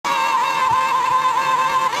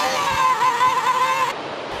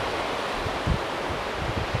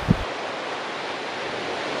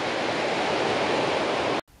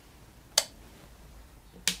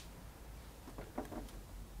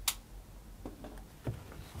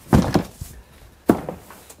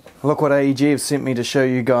Look what AEG have sent me to show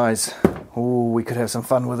you guys. Oh, we could have some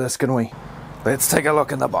fun with this, couldn't we? Let's take a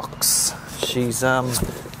look in the box. She's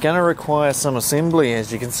gonna require some assembly,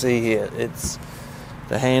 as you can see here. It's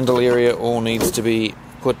the handle area all needs to be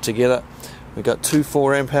put together. We've got two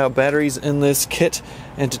 4 amp hour batteries in this kit,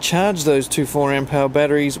 and to charge those two 4 amp hour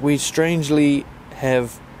batteries, we strangely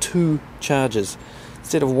have 2 chargers.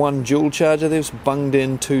 Instead of one dual charger, they've bunged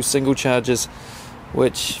in 2 single chargers,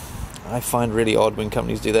 which I find really odd when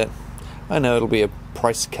companies do that. I know it'll be a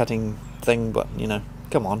price cutting thing, but you know,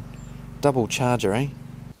 come on, double charger, eh?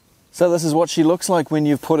 So this is what she looks like when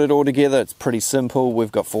you've put it all together. It's pretty simple.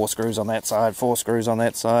 We've got 4 screws on that side, 4 screws on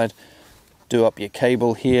that side. Do up your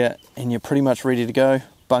cable here and you're pretty much ready to go.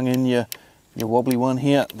 Bung in your wobbly one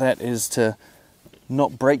here. That is to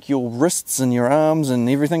not break your wrists and your arms and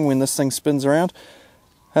everything when this thing spins around.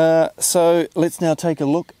 So let's now take a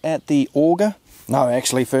look at the auger. No,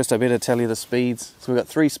 actually first I better tell you the speeds. So we've got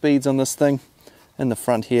 3 speeds on this thing in the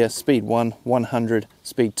front here. Speed 1, 100,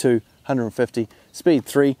 speed 2, 150, speed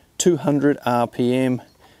 3, 200 RPM.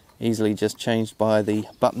 Easily just changed by the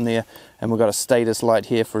button there. And we've got a status light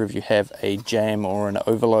here for if you have a jam or an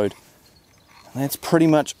overload. And that's pretty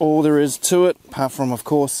much all there is to it, apart from of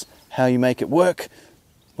course how you make it work.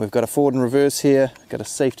 We've got a forward and reverse here, got a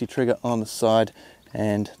safety trigger on the side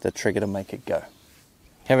and the trigger to make it go.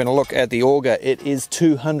 Having a look at the auger, it is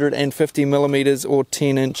 250 millimeters or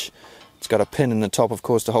 10 inch. It's got a pin in the top of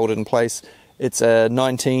course to hold it in place. It's a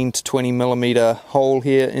 19 to 20 millimeter hole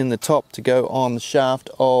here in the top to go on the shaft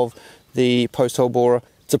of the post hole borer.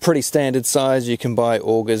 It's a pretty standard size. You can buy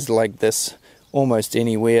augers like this almost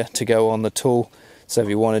anywhere to go on the tool. So if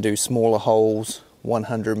you want to do smaller holes,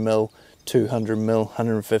 100 mil, 200 mil,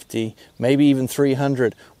 150, maybe even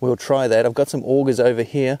 300, we'll try that. I've got some augers over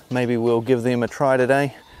here. Maybe we'll give them a try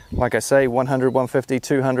today. Like I say, 100, 150,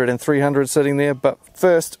 200 and 300 sitting there, but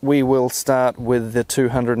first we will start with the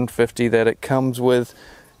 250 that it comes with.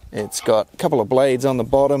 It's got a couple of blades on the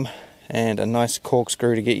bottom and a nice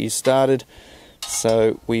corkscrew to get you started.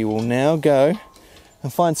 So we will now go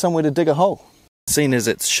and find somewhere to dig a hole. Seeing as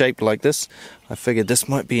it's shaped like this, I figured this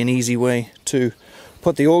might be an easy way to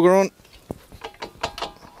put the auger on.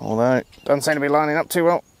 Although it doesn't seem to be lining up too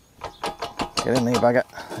well. Get in there, bugger.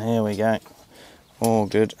 There we go. All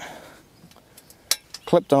good.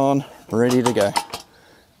 Clipped on, ready to go.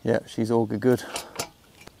 Yeah, she's all good.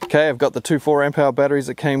 Okay, I've got the 2 4 amp hour batteries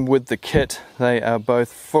that came with the kit. They are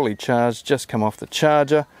both fully charged, just come off the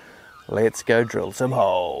charger. Let's go drill some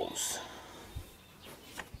holes.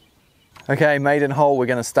 Okay, maiden hole, we're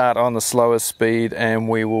going to start on the slowest speed and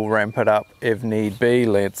we will ramp it up if need be.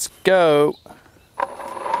 Let's go.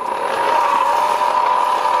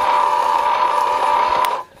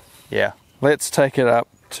 Yeah. Let's take it up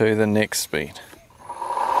to the next speed.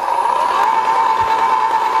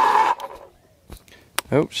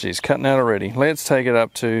 Oh, she's cutting out already. Let's take it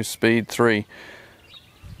up to speed 3.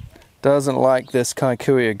 Doesn't like this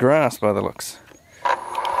kikuyu grass by the looks.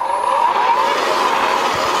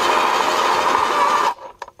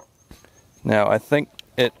 Now I think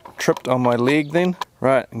it tripped on my leg then.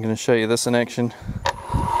 Right, I'm going to show you this in action.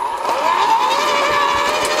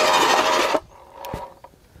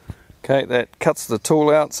 Okay, that cuts the tool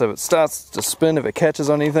out, so if it starts to spin, if it catches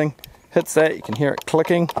on anything, hits that, you can hear it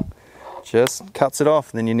clicking, just cuts it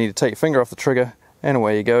off, and then you need to take your finger off the trigger, and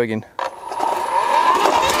away you go again.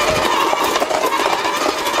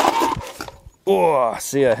 Oh,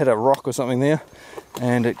 see, I hit a rock or something there,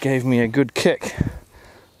 and it gave me a good kick.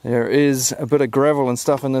 There is a bit of gravel and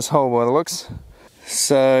stuff in this hole by the looks.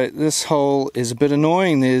 So this hole is a bit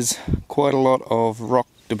annoying. There's quite a lot of rock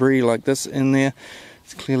debris like this in there.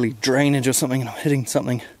 It's clearly drainage or something, and I'm hitting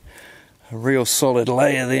something, a real solid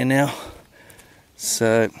layer there now.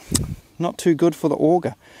 So not too good for the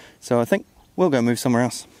auger. So I think we'll go move somewhere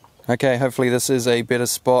else. Okay, hopefully this is a better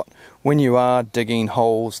spot. When you are digging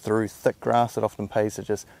holes through thick grass, it often pays to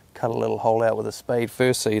just cut a little hole out with a spade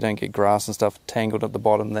first so you don't get grass and stuff tangled at the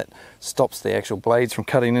bottom that stops the actual blades from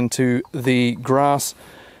cutting into the grass,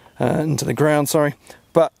 into the ground, sorry.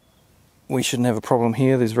 But we shouldn't have a problem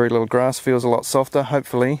here. There's very little grass, feels a lot softer.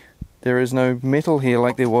 Hopefully there is no metal here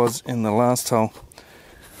like there was in the last hole.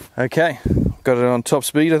 Okay, got it on top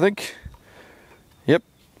speed I think. Yep,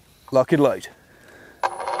 lock and load.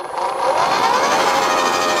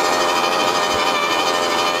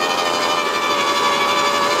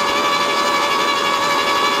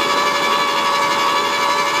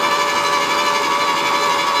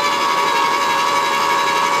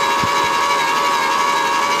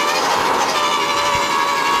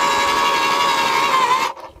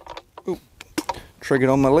 Triggered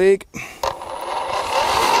on my leg.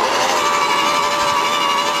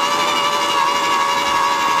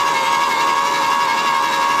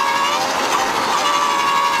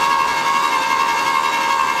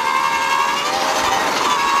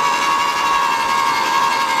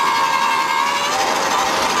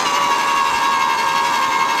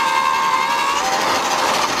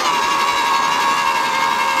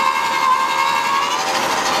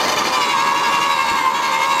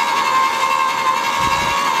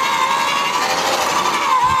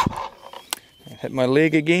 hit my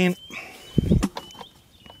leg again.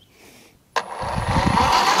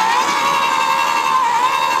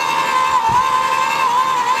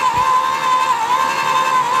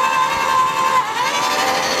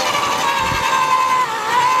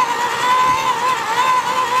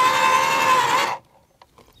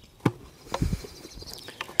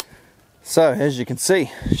 So as you can see,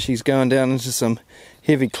 she's going down into some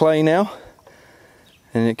heavy clay now,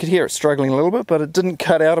 and you could hear it struggling a little bit, but it didn't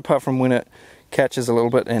cut out apart from when it catches a little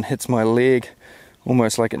bit and hits my leg,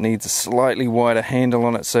 almost like it needs a slightly wider handle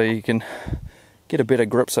on it so you can get a better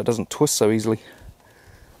grip so it doesn't twist so easily.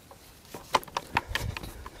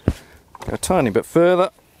 Go a tiny bit further.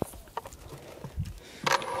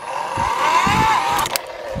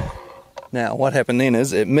 Now what happened then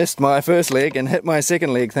is it missed my first leg and hit my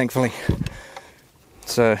second leg, thankfully.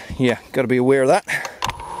 So yeah, got to be aware of that.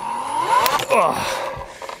 Oh,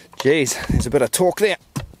 geez, there's a bit of torque there.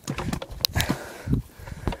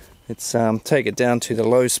 Let's take it down to the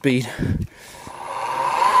low speed.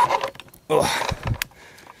 Oh.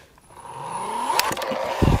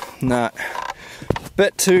 No,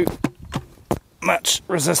 bit too much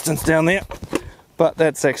resistance down there. But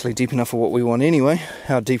that's actually deep enough for what we want anyway.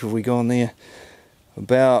 How deep have we gone there?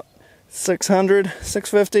 About 600,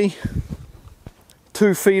 650,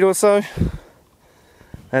 2 feet or so.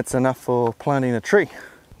 That's enough for planting a tree.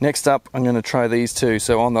 Next up, I'm going to try these two.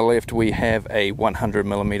 So on the left we have a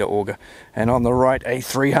 100mm auger, and on the right a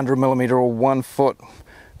 300mm or 1 foot.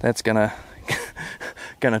 That's gonna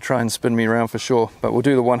try and spin me around for sure. But we'll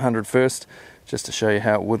do the 100 first, just to show you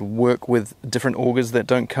how it would work with different augers that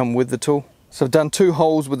don't come with the tool. So I've done 2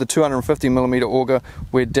 holes with the 250mm auger.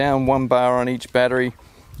 We're down 1 bar on each battery.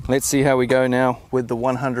 Let's see how we go now with the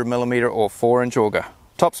 100mm or 4-inch auger.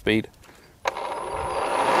 Top speed.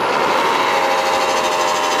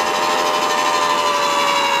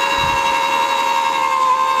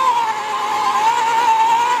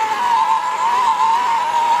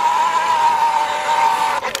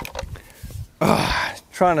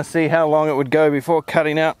 Trying to see how long it would go before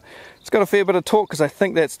cutting out. It's got a fair bit of torque because I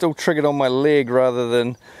think that's still triggered on my leg rather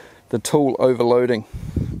than the tool overloading.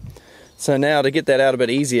 So now to get that out a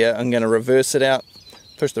bit easier, I'm going to reverse it out.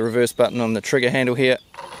 Push the reverse button on the trigger handle here.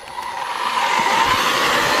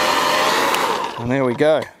 And there we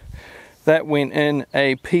go. That went in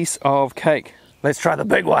a piece of cake. Let's try the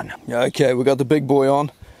big one. Okay, we got the big boy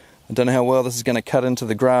on. I don't know how well this is going to cut into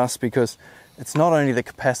the grass because it's not only the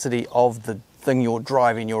capacity of the thing you're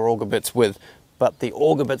driving your auger bits with, but the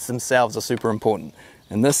auger bits themselves are super important.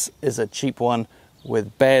 And this is a cheap one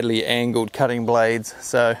with badly angled cutting blades,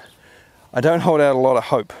 so I don't hold out a lot of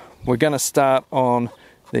hope. We're going to start on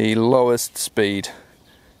the lowest speed.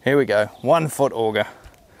 Here we go, 1 foot auger.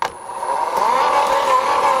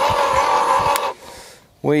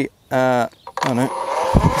 We are, oh no.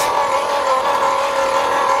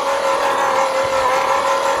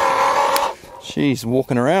 She's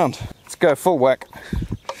walking around. Let's go full whack.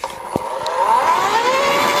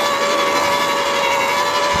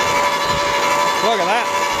 Look at that.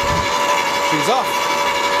 She's off.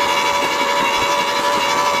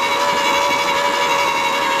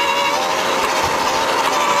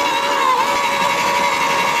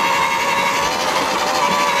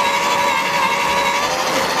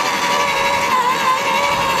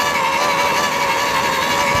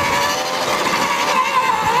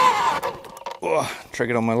 Oh,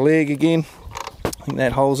 triggered on my leg again. I think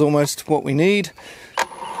that hole's almost what we need.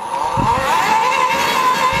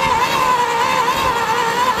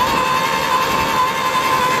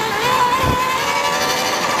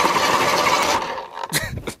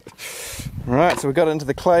 Right, so we got into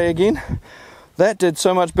the clay again. That did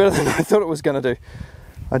so much better than I thought it was going to do.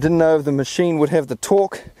 I didn't know if the machine would have the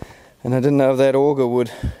torque, and I didn't know if that auger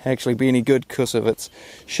would actually be any good because of its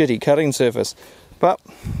shitty cutting surface. But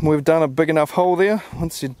we've done a big enough hole there.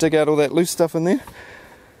 Once you dig out all that loose stuff in there,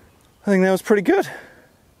 I think that was pretty good.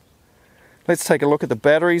 Let's take a look at the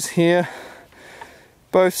batteries here.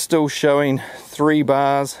 Both still showing 3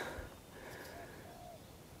 bars.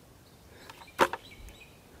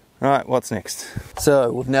 Right, what's next?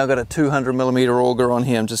 So we've now got a 200mm auger on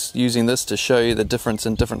here. I'm just using this to show you the difference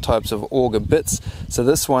in different types of auger bits. So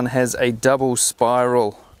this one has a double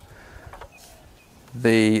spiral.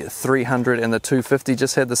 The 300 and the 250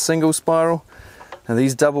 just had the single spiral. Now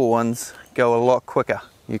these double ones go a lot quicker.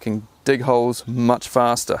 You can dig holes much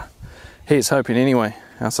faster. Here's hoping anyway,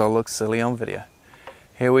 else I'll look silly on video.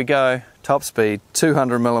 Here we go, top speed,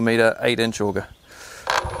 200mm 8-inch auger.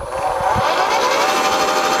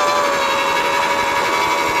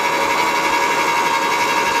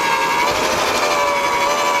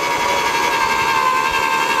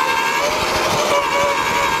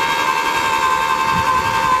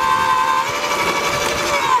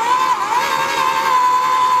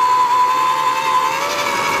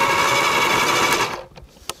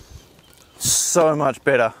 so much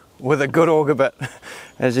better with a good auger bit.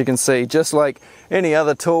 As you can see, just like any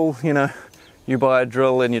other tool, you know, you buy a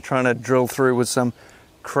drill and you're trying to drill through with some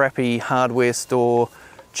crappy hardware store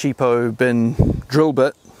cheapo bin drill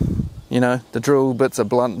bit, you know, the drill bits are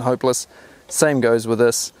blunt and hopeless. Same goes with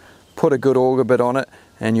this. Put a good auger bit on it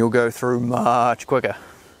and you'll go through much quicker.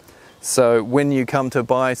 So when you come to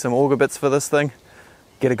buy some auger bits for this thing,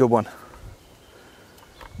 get a good one.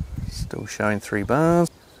 Still showing 3 bars.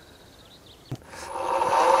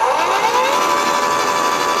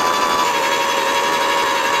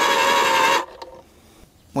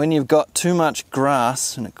 When you've got too much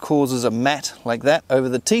grass and it causes a mat like that over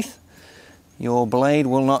the teeth, your blade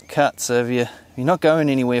will not cut. So if you're not going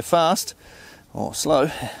anywhere fast or slow,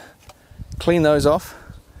 clean those off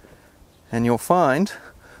and you'll find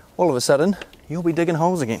all of a sudden you'll be digging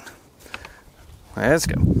holes again. Let's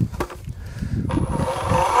go.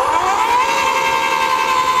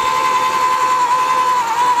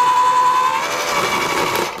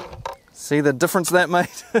 See the difference that made?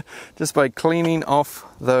 Just by cleaning off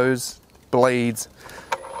those blades.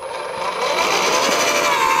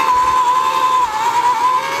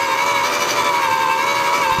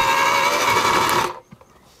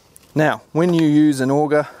 Now, when you use an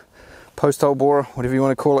auger, post hole borer, whatever you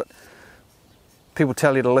want to call it, people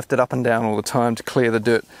tell you to lift it up and down all the time to clear the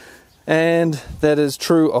dirt. And that is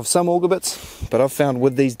true of some auger bits, but I've found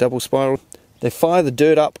with these double spiral, they fire the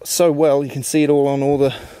dirt up so well, you can see it all on all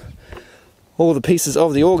the pieces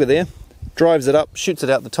of the auger there, drives it up, shoots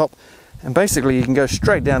it out the top, and basically you can go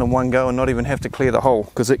straight down in one go and not even have to clear the hole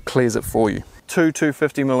because it clears it for you. 2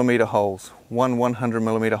 250mm holes, 1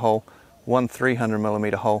 100mm hole, 1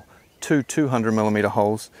 300mm hole, 2 200mm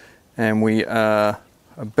holes, and we are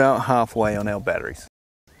about halfway on our batteries.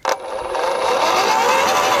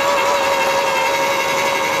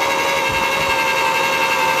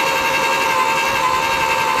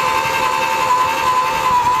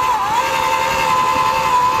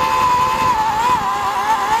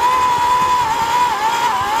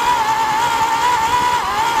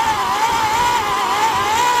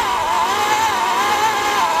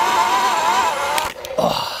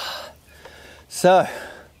 So,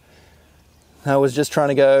 I was just trying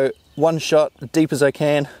to go one shot as deep as I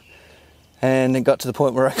can, and it got to the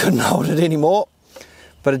point where I couldn't hold it anymore,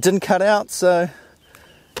 but it didn't cut out, so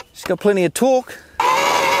she's got plenty of torque.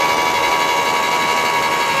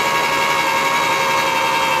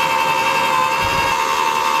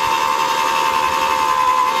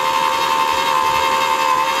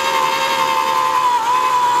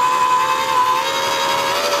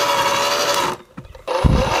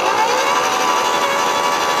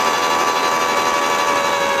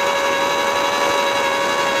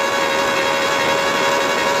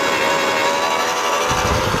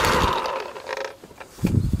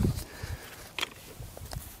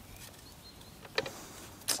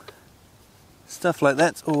 Stuff like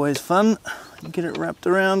that's always fun. You get it wrapped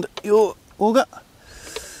around your auger.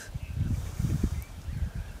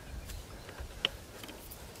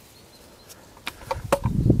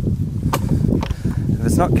 If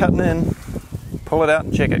it's not cutting in, pull it out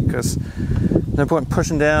and check it, because no point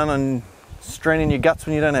pushing down and straining your guts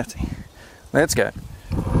when you don't have to. Let's go.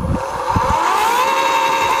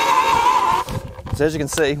 So as you can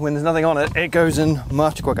see, when there's nothing on it, it goes in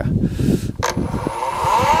much quicker.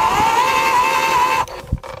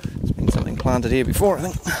 Planted here before, I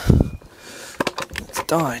think. It's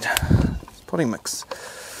died. It's potting mix.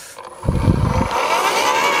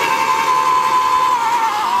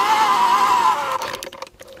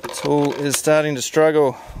 The tool is starting to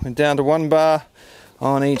struggle. We're down to 1 bar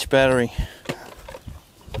on each battery.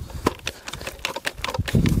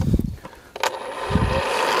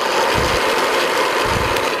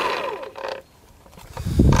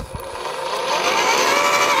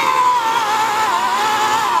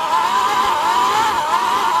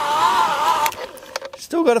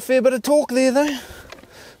 Still got a fair bit of torque there though.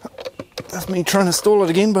 That's me trying to stall it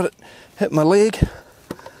again, but it hit my leg.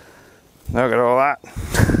 Look at all that.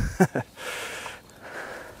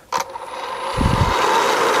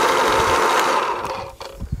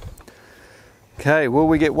 Okay, will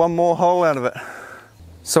we get one more hole out of it?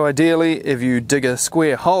 So ideally, if you dig a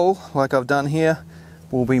square hole like I've done here,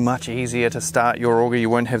 it will be much easier to start your auger. You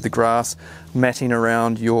won't have the grass matting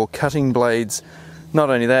around your cutting blades. Not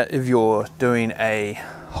only that, if you're doing a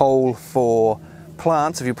hole for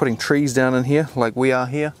plants, if you're putting trees down in here like we are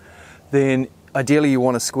here, then ideally you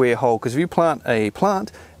want a square hole, because if you plant a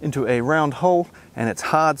plant into a round hole and it's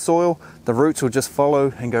hard soil, the roots will just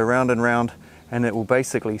follow and go round and round, and it will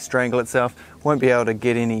basically strangle itself. Won't be able to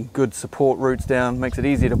get any good support roots down. Makes it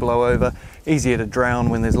easier to blow over, easier to drown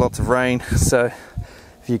when there's lots of rain. So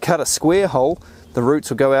if you cut a square hole, the roots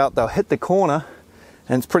will go out, they'll hit the corner,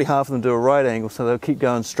 and it's pretty hard for them to do a right angle, so they'll keep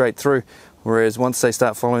going straight through. Whereas once they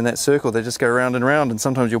start following that circle, they just go round and round, and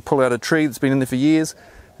sometimes you'll pull out a tree that's been in there for years,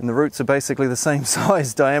 and the roots are basically the same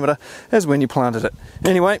size diameter as when you planted it.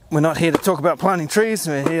 Anyway, we're not here to talk about planting trees,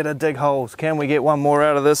 we're here to dig holes. Can we get one more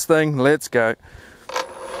out of this thing? Let's go.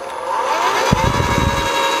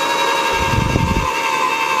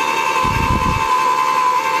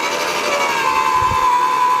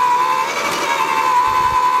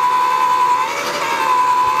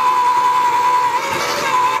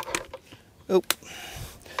 Oh.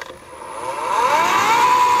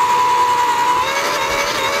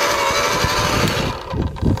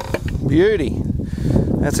 Beauty.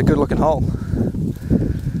 That's a good looking hole.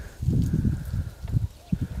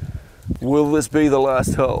 Will this be the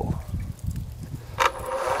last hole?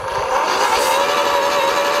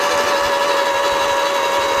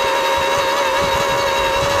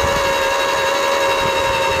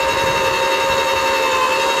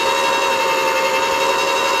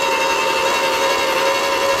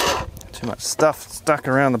 Too much stuff stuck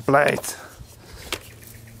around the blades.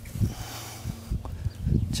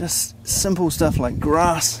 Just simple stuff like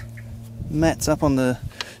grass, mats up on the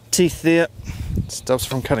teeth there, stops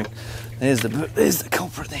from cutting. There's the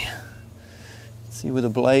culprit there. See where the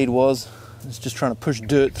blade was? It's just trying to push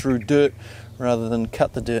dirt through dirt rather than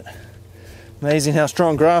cut the dirt. Amazing how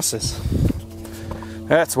strong grass is.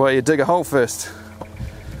 That's why you dig a hole first.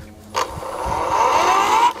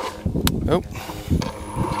 Oh.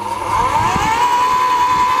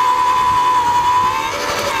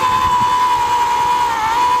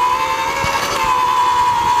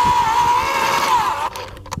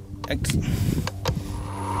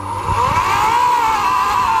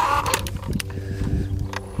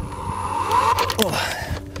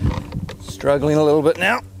 Struggling a little bit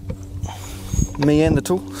now, me and the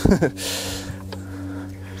tool.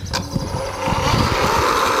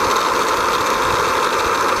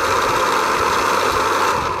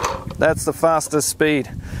 That's the fastest speed,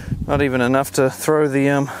 not even enough to throw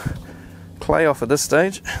the clay off at this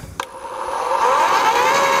stage.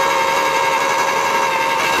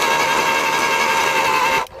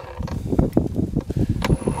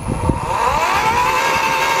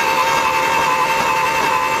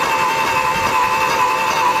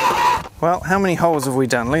 Well, how many holes have we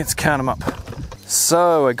done? Let's count them up.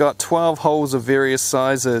 So I got 12 holes of various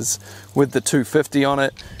sizes with the 250 on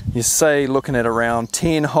it. You say looking at around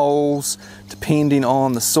 10 holes depending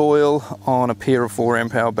on the soil on a pair of 4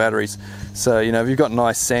 amp hour batteries. So, you know, if you've got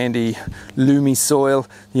nice sandy, loomy soil,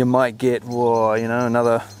 you might get, whoa, you know,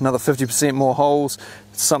 another 50% more holes.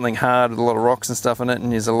 It's something hard with a lot of rocks and stuff in it,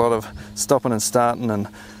 and there's a lot of stopping and starting and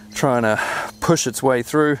trying to push its way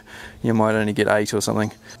through. You might only get 8 or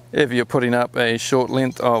something. If you're putting up a short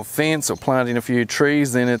length of fence or planting a few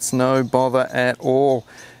trees, then it's no bother at all.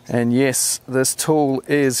 And yes, this tool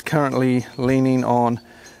is currently leaning on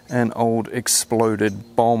an old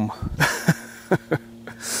exploded bomb.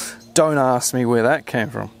 Don't ask me where that came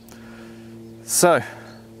from. So,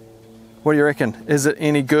 what do you reckon? Is it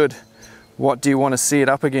any good? What do you want to see it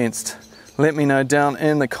up against? Let me know down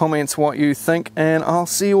in the comments what you think, and I'll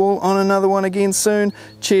see you all on another one again soon.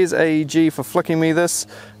 Cheers AEG for flicking me this.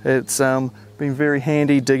 It's been very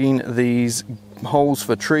handy digging these holes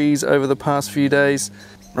for trees over the past few days.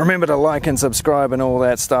 Remember to like and subscribe and all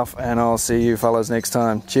that stuff, and I'll see you fellas next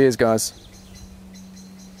time. Cheers guys.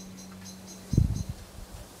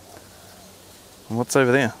 And what's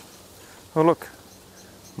over there? Oh look,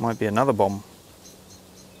 might be another bomb.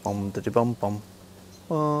 Bomb, diddy bomb, bomb.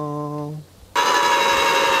 Oh.